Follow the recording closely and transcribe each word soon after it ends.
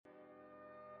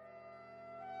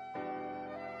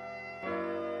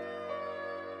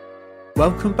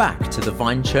Welcome back to the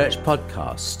Vine Church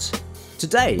podcast.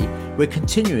 Today, we're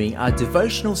continuing our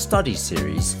devotional study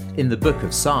series in the book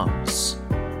of Psalms.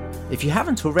 If you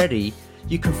haven't already,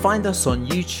 you can find us on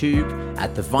YouTube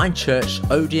at the Vine Church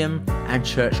Odium and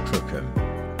Church Crookham,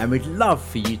 and we'd love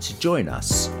for you to join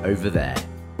us over there.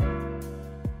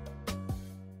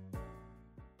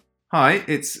 Hi,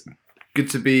 it's good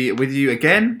to be with you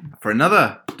again for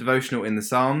another devotional in the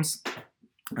Psalms.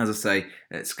 As I say,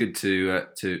 it's good to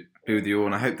be with you all,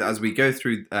 and I hope that as we go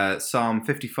through Psalm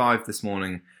 55 this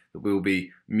morning, that we'll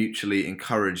be mutually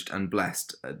encouraged and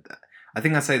blessed. I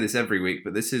think I say this every week,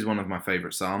 but this is one of my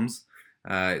favourite Psalms.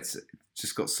 It's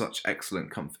just got such excellent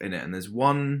comfort in it, and there's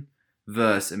one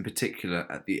verse in particular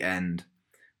at the end,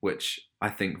 which I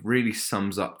think really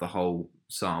sums up the whole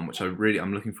Psalm, which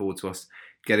I'm looking forward to us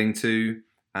getting to,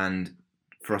 and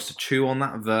for us to chew on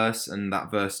that verse, and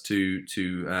that verse to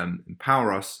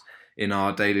empower us in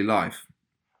our daily life.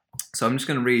 So I'm just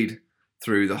going to read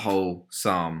through the whole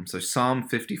Psalm. So Psalm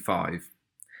 55,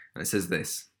 and it says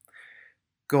this: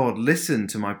 God, listen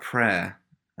to my prayer,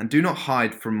 and do not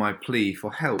hide from my plea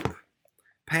for help.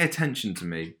 Pay attention to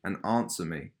me and answer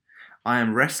me. I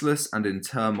am restless and in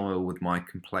turmoil with my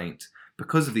complaint,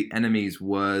 because of the enemy's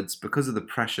words, because of the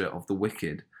pressure of the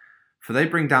wicked. For they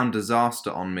bring down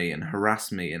disaster on me and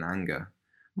harass me in anger.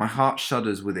 My heart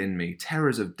shudders within me.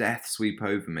 Terrors of death sweep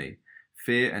over me.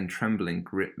 Fear and trembling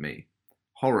grip me.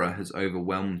 Horror has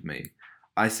overwhelmed me.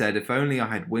 I said, if only I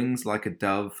had wings like a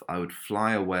dove, I would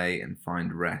fly away and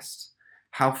find rest.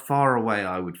 How far away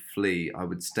I would flee. I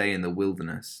would stay in the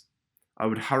wilderness. I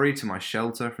would hurry to my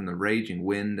shelter from the raging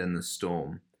wind and the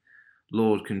storm.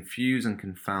 Lord, confuse and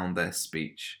confound their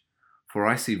speech, for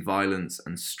I see violence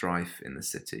and strife in the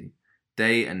city.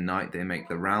 Day and night they make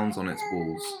the rounds on its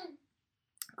walls.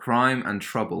 Crime and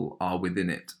trouble are within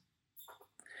it.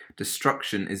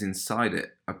 Destruction is inside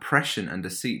it. Oppression and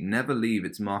deceit never leave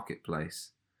its marketplace.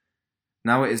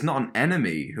 Now it is not an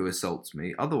enemy who assaults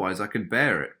me, otherwise I could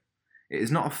bear it. It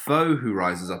is not a foe who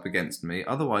rises up against me,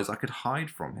 otherwise I could hide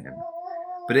from him.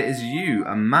 But it is you,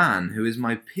 a man who is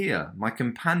my peer, my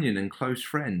companion and close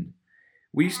friend.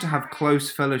 We used to have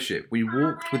close fellowship. We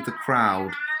walked with the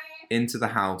crowd into the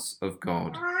house of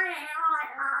God.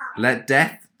 Let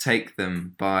death take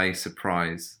them by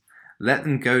surprise. Let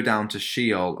them go down to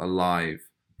Sheol alive,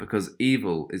 because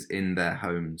evil is in their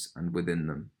homes and within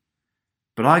them.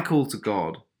 But I call to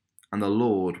God, and the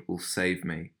Lord will save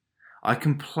me. I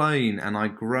complain and I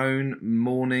groan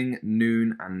morning,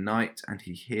 noon, and night, and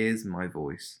he hears my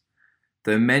voice.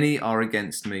 Though many are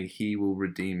against me, he will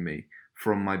redeem me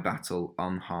from my battle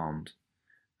unharmed.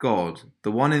 God,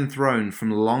 the one enthroned from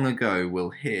long ago,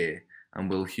 will hear and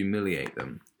will humiliate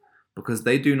them, because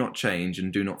they do not change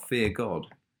and do not fear God.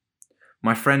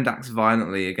 My friend acts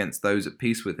violently against those at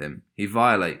peace with him. He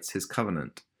violates his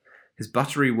covenant. His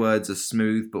buttery words are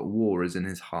smooth, but war is in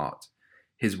his heart.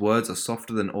 His words are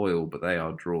softer than oil, but they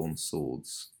are drawn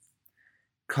swords.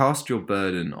 Cast your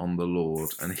burden on the Lord,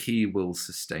 and he will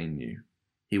sustain you.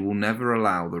 He will never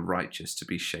allow the righteous to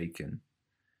be shaken.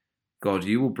 God,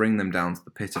 you will bring them down to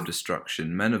the pit of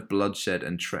destruction. Men of bloodshed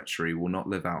and treachery will not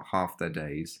live out half their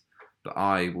days, but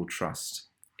I will trust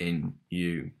in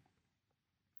you.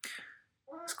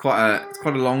 It's quite a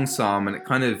long psalm, and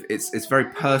it's very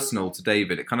personal to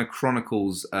David. It kind of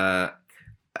chronicles a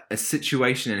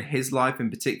situation in his life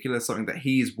in particular, something that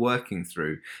he's working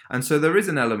through. And so there is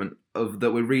an element of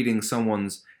that we're reading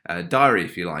someone's diary,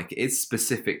 if you like. It's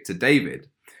specific to David.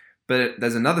 But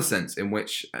there's another sense in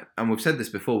which, and we've said this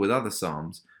before with other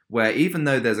psalms, where even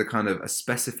though there's a kind of a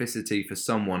specificity for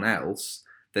someone else,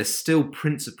 there's still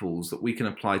principles that we can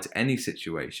apply to any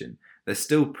situation. There's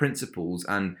still principles,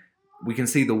 and we can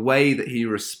see the way that he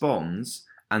responds,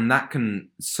 and that can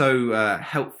so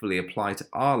helpfully apply to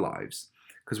our lives.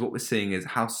 Because what we're seeing is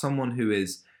how someone who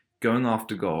is going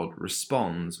after God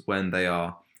responds when they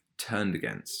are turned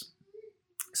against.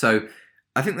 So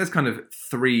I think there's kind of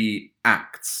three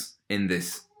acts in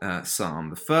this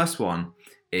psalm. The first one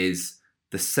is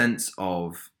the sense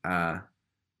of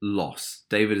loss.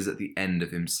 David is at the end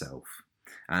of himself.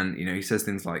 And, he says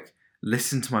things like,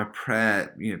 listen to my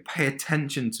prayer, pay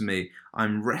attention to me.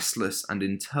 I'm restless and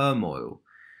in turmoil.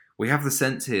 We have the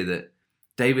sense here that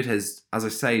David has, as I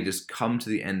say, just come to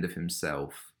the end of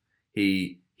himself.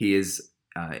 He is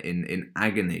in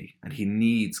agony, and he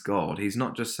needs God. He's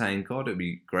not just saying, God, it'd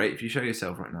be great if you show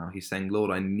yourself right now. He's saying,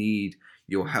 Lord, I need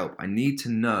your help. I need to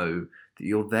know that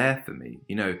you're there for me.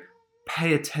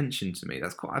 Pay attention to me.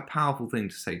 That's quite a powerful thing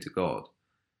to say to God.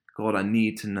 God, I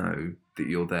need to know that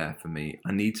you're there for me.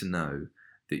 I need to know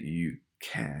that you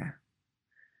care.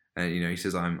 And he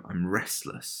says, I'm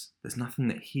restless. There's nothing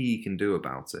that he can do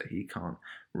about it. He can't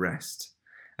rest.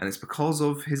 And it's because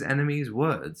of his enemy's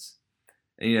words.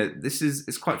 And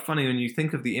it's quite funny when you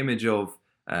think of the image of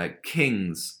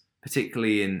kings,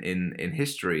 particularly in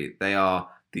history. They are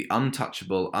the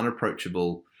untouchable,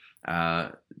 unapproachable,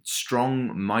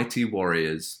 strong, mighty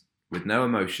warriors with no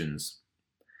emotions.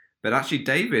 But actually,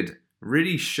 David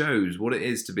really shows what it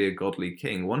is to be a godly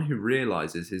king, one who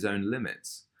realizes his own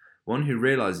limits, one who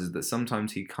realizes that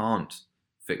sometimes he can't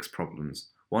fix problems,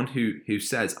 one who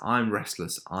says, I'm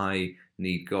restless, I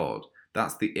need God.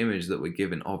 That's the image that we're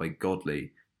given of a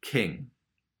godly king.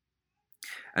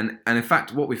 And in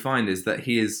fact, what we find is that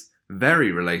he is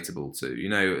very relatable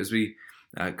to. As we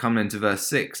come into verse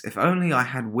 6, if only I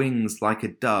had wings like a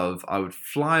dove, I would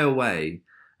fly away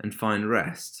and find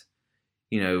rest.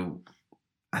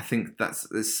 I think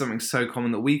it's something so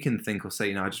common that we can think or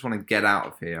say, I just want to get out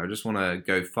of here. I just want to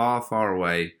go far, far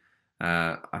away.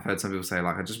 I've heard some people say,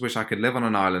 I just wish I could live on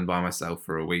an island by myself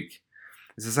for a week.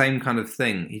 It's the same kind of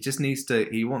thing.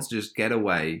 He wants to just get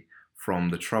away from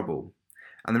the trouble.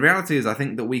 And the reality is, I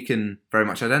think that we can very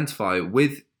much identify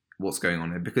with what's going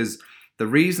on here, because the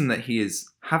reason that he is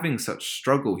having such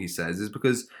struggle, he says, is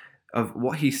because of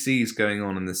what he sees going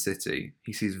on in the city.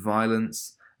 He sees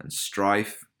violence and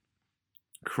strife,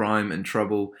 crime and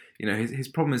trouble. His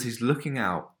problem is he's looking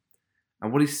out,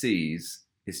 and what he sees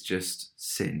is just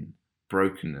sin,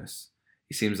 brokenness.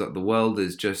 He seems like the world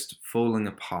is just falling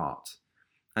apart,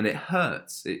 and it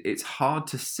hurts. It's hard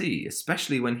to see,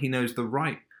 especially when he knows the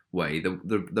right way,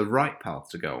 the right path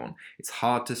to go on. It's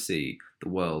hard to see the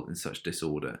world in such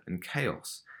disorder and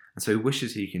chaos, and so he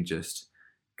wishes he can just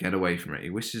get away from it. He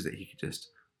wishes that he could just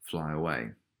fly away.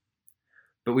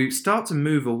 But we start to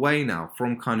move away now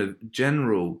from kind of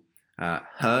general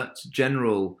hurt,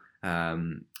 general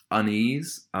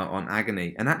unease on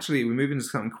agony, and actually we move into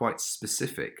something quite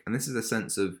specific, and this is a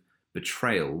sense of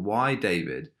betrayal. Why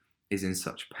David is in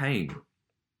such pain?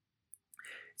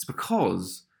 It's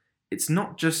because it's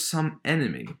not just some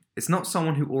enemy. It's not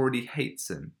someone who already hates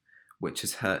him, which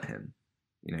has hurt him.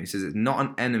 He says, it's not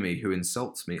an enemy who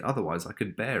insults me, otherwise I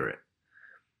could bear it.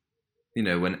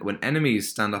 When enemies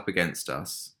stand up against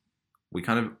us, we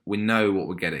know what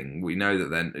we're getting. We know that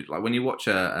then, like when you watch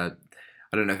I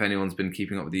don't know if anyone's been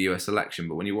keeping up with the US election,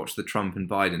 but when you watch the Trump and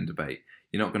Biden debate,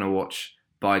 you're not going to watch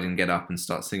Biden get up and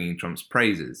start singing Trump's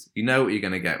praises. You know what you're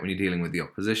going to get when you're dealing with the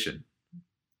opposition.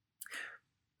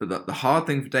 But the hard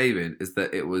thing for David is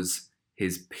that it was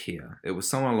his peer. It was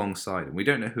someone alongside him. We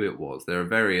don't know who it was. There are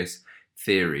various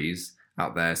theories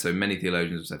out there. So many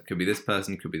theologians have said, could be this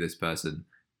person, could be this person.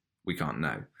 We can't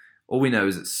know. All we know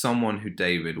is that someone who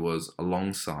David was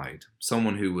alongside,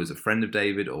 someone who was a friend of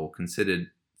David or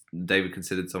David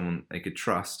considered someone they could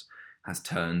trust, has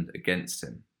turned against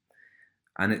him.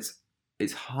 And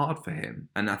it's hard for him.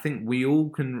 And I think we all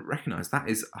can recognize that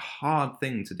is a hard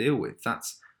thing to deal with.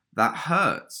 That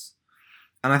hurts.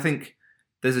 And I think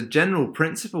there's a general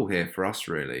principle here for us,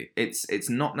 really. It's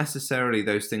not necessarily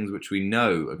those things which we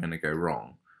know are going to go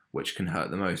wrong, which can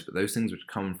hurt the most, but those things which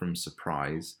come from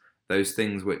surprise, those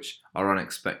things which are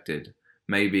unexpected,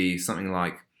 maybe something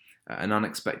like an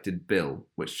unexpected bill,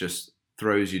 which just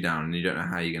throws you down and you don't know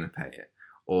how you're going to pay it.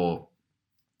 Or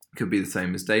it could be the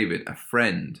same as David, a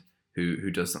friend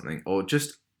who does something, or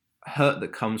just hurt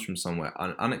that comes from somewhere,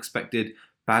 unexpected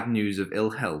bad news of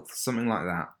ill health, something like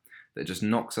that just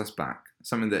knocks us back,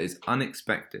 something that is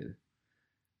unexpected.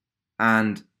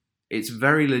 And it's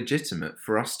very legitimate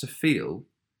for us to feel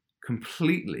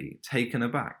completely taken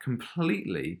aback,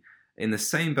 completely in the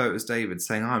same boat as David,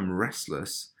 saying, I'm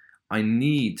restless. I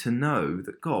need to know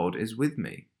that God is with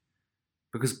me.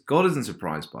 Because God isn't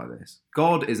surprised by this.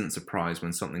 God isn't surprised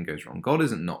when something goes wrong. God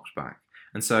isn't knocked back.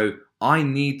 And so I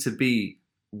need to be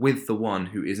with the one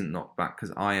who isn't knocked back,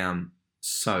 because I am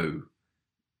so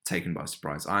taken by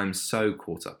surprise. I am so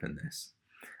caught up in this.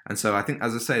 And so I think,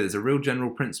 as I say, there's a real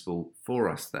general principle for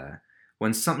us there.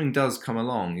 When something does come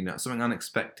along, something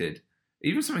unexpected,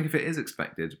 even something if it is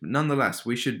expected, but nonetheless,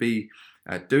 we should be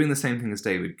doing the same thing as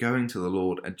David, going to the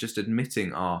Lord and just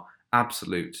admitting our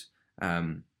absolute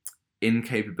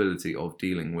incapability of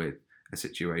dealing with a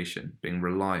situation, being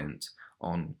reliant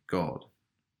on God.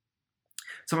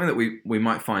 Something that we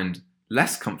might find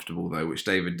less comfortable, though, which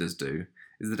David does do,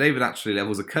 is that David actually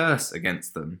levels a curse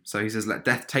against them. So he says, let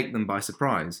death take them by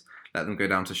surprise. Let them go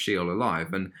down to Sheol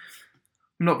alive. And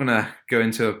I'm not going to go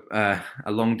into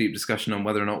a long, deep discussion on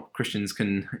whether or not Christians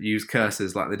can use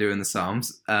curses like they do in the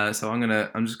Psalms. So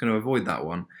I'm just going to avoid that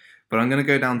one. But I'm going to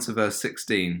go down to verse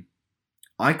 16.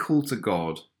 I call to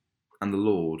God, and the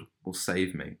Lord will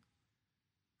save me.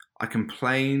 I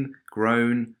complain,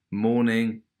 groan,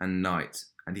 mourning, and night,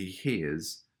 and he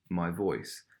hears my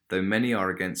voice. Though many are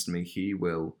against me, he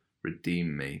will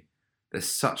redeem me. There's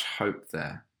such hope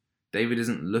there. David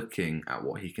isn't looking at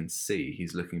what he can see.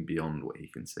 He's looking beyond what he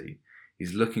can see.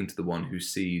 He's looking to the one who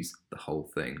sees the whole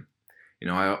thing.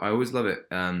 I always love it.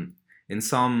 In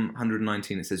Psalm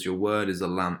 119, it says, your word is a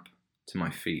lamp to my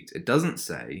feet. It doesn't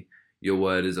say, your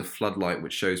word is a floodlight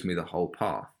which shows me the whole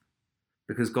path.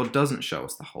 Because God doesn't show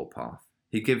us the whole path.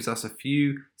 He gives us a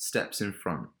few steps in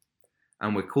front.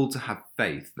 And we're called to have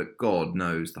faith that God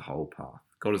knows the whole path.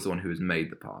 God is the one who has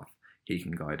made the path. He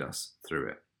can guide us through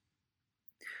it.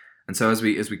 And so as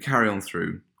we carry on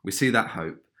through, we see that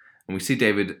hope. And we see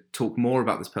David talk more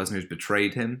about this person who's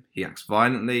betrayed him. He acts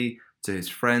violently to his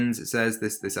friends. It says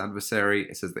this adversary,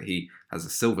 it says that he has a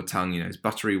silver tongue. His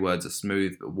buttery words are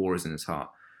smooth, but war is in his heart.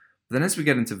 But then as we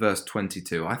get into verse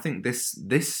 22, I think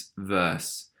this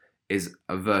verse is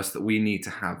a verse that we need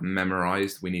to have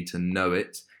memorized. We need to know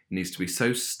it. It needs to be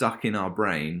so stuck in our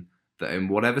brain that in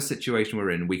whatever situation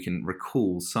we're in, we can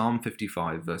recall Psalm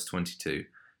 55, verse 22.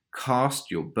 Cast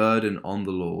your burden on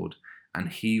the Lord, and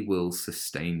he will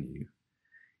sustain you.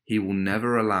 He will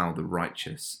never allow the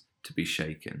righteous to be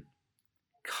shaken.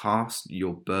 Cast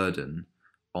your burden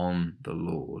on the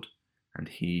Lord, and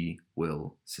he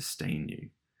will sustain you.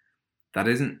 That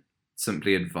isn't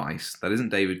simply advice. That isn't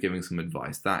David giving some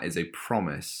advice. That is a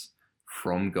promise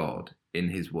from God in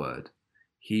his word.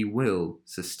 He will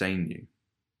sustain you.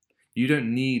 You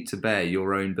don't need to bear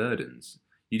your own burdens.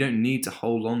 You don't need to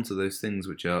hold on to those things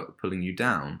which are pulling you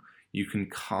down. You can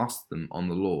cast them on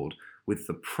the Lord with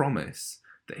the promise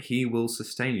that he will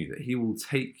sustain you, that he will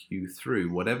take you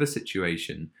through whatever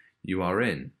situation you are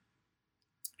in.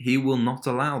 He will not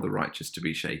allow the righteous to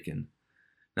be shaken.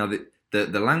 Now,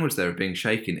 the language there of being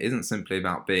shaken isn't simply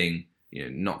about being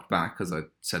knocked back, as I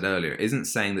said earlier. It isn't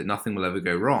saying that nothing will ever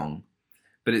go wrong,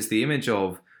 but it's the image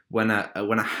of when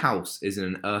a house is in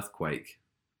an earthquake.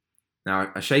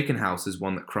 Now, a shaken house is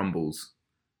one that crumbles,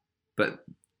 but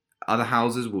other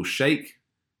houses will shake,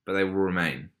 but they will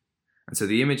remain. And so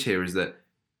the image here is that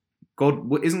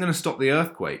God isn't going to stop the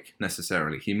earthquake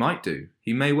necessarily. He might do.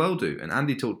 He may well do. And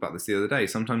Andy talked about this the other day.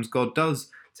 Sometimes God does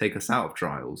take us out of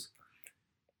trials,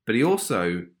 but he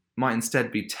also might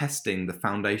instead be testing the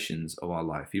foundations of our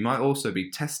life. He might also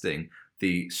be testing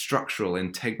the structural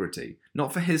integrity,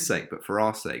 not for his sake, but for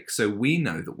our sake, so we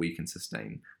know that we can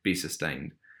be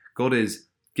sustained. God is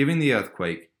giving the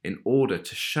earthquake in order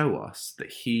to show us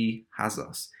that he has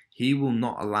us. He will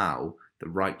not allow the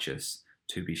righteous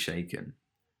to be shaken.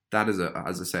 That is,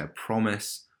 as I say, a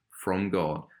promise from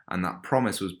God, and that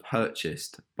promise was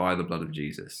purchased by the blood of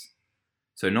Jesus.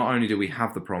 So not only do we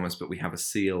have the promise, but we have a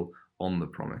seal on the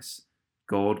promise.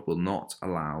 God will not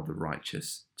allow the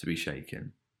righteous to be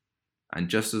shaken. And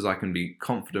just as I can be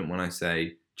confident when I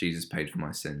say Jesus paid for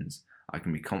my sins, I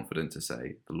can be confident to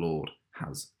say the Lord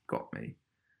has got me.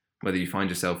 Whether you find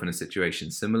yourself in a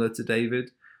situation similar to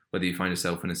David, whether you find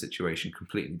yourself in a situation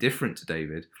completely different to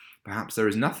David, perhaps there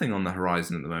is nothing on the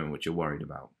horizon at the moment which you're worried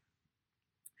about.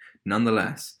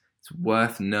 Nonetheless, it's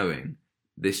worth knowing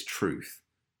this truth,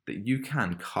 that you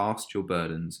can cast your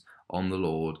burdens on the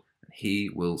Lord and he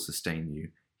will sustain you.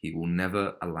 He will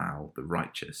never allow the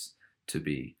righteous to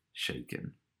be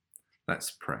shaken.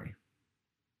 Let's pray.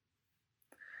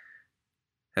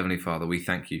 Heavenly Father, we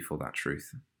thank you for that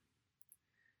truth.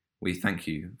 We thank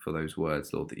you for those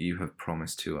words, Lord, that you have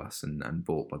promised to us and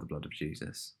bought by the blood of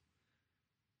Jesus.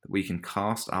 That we can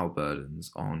cast our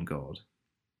burdens on God,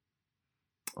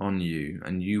 on you,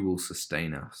 and you will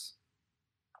sustain us.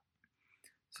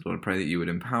 So Lord, I pray that you would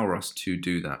empower us to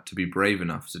do that, to be brave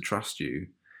enough to trust you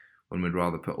when we'd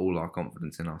rather put all our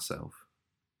confidence in ourselves.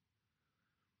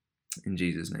 In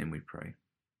Jesus' name we pray.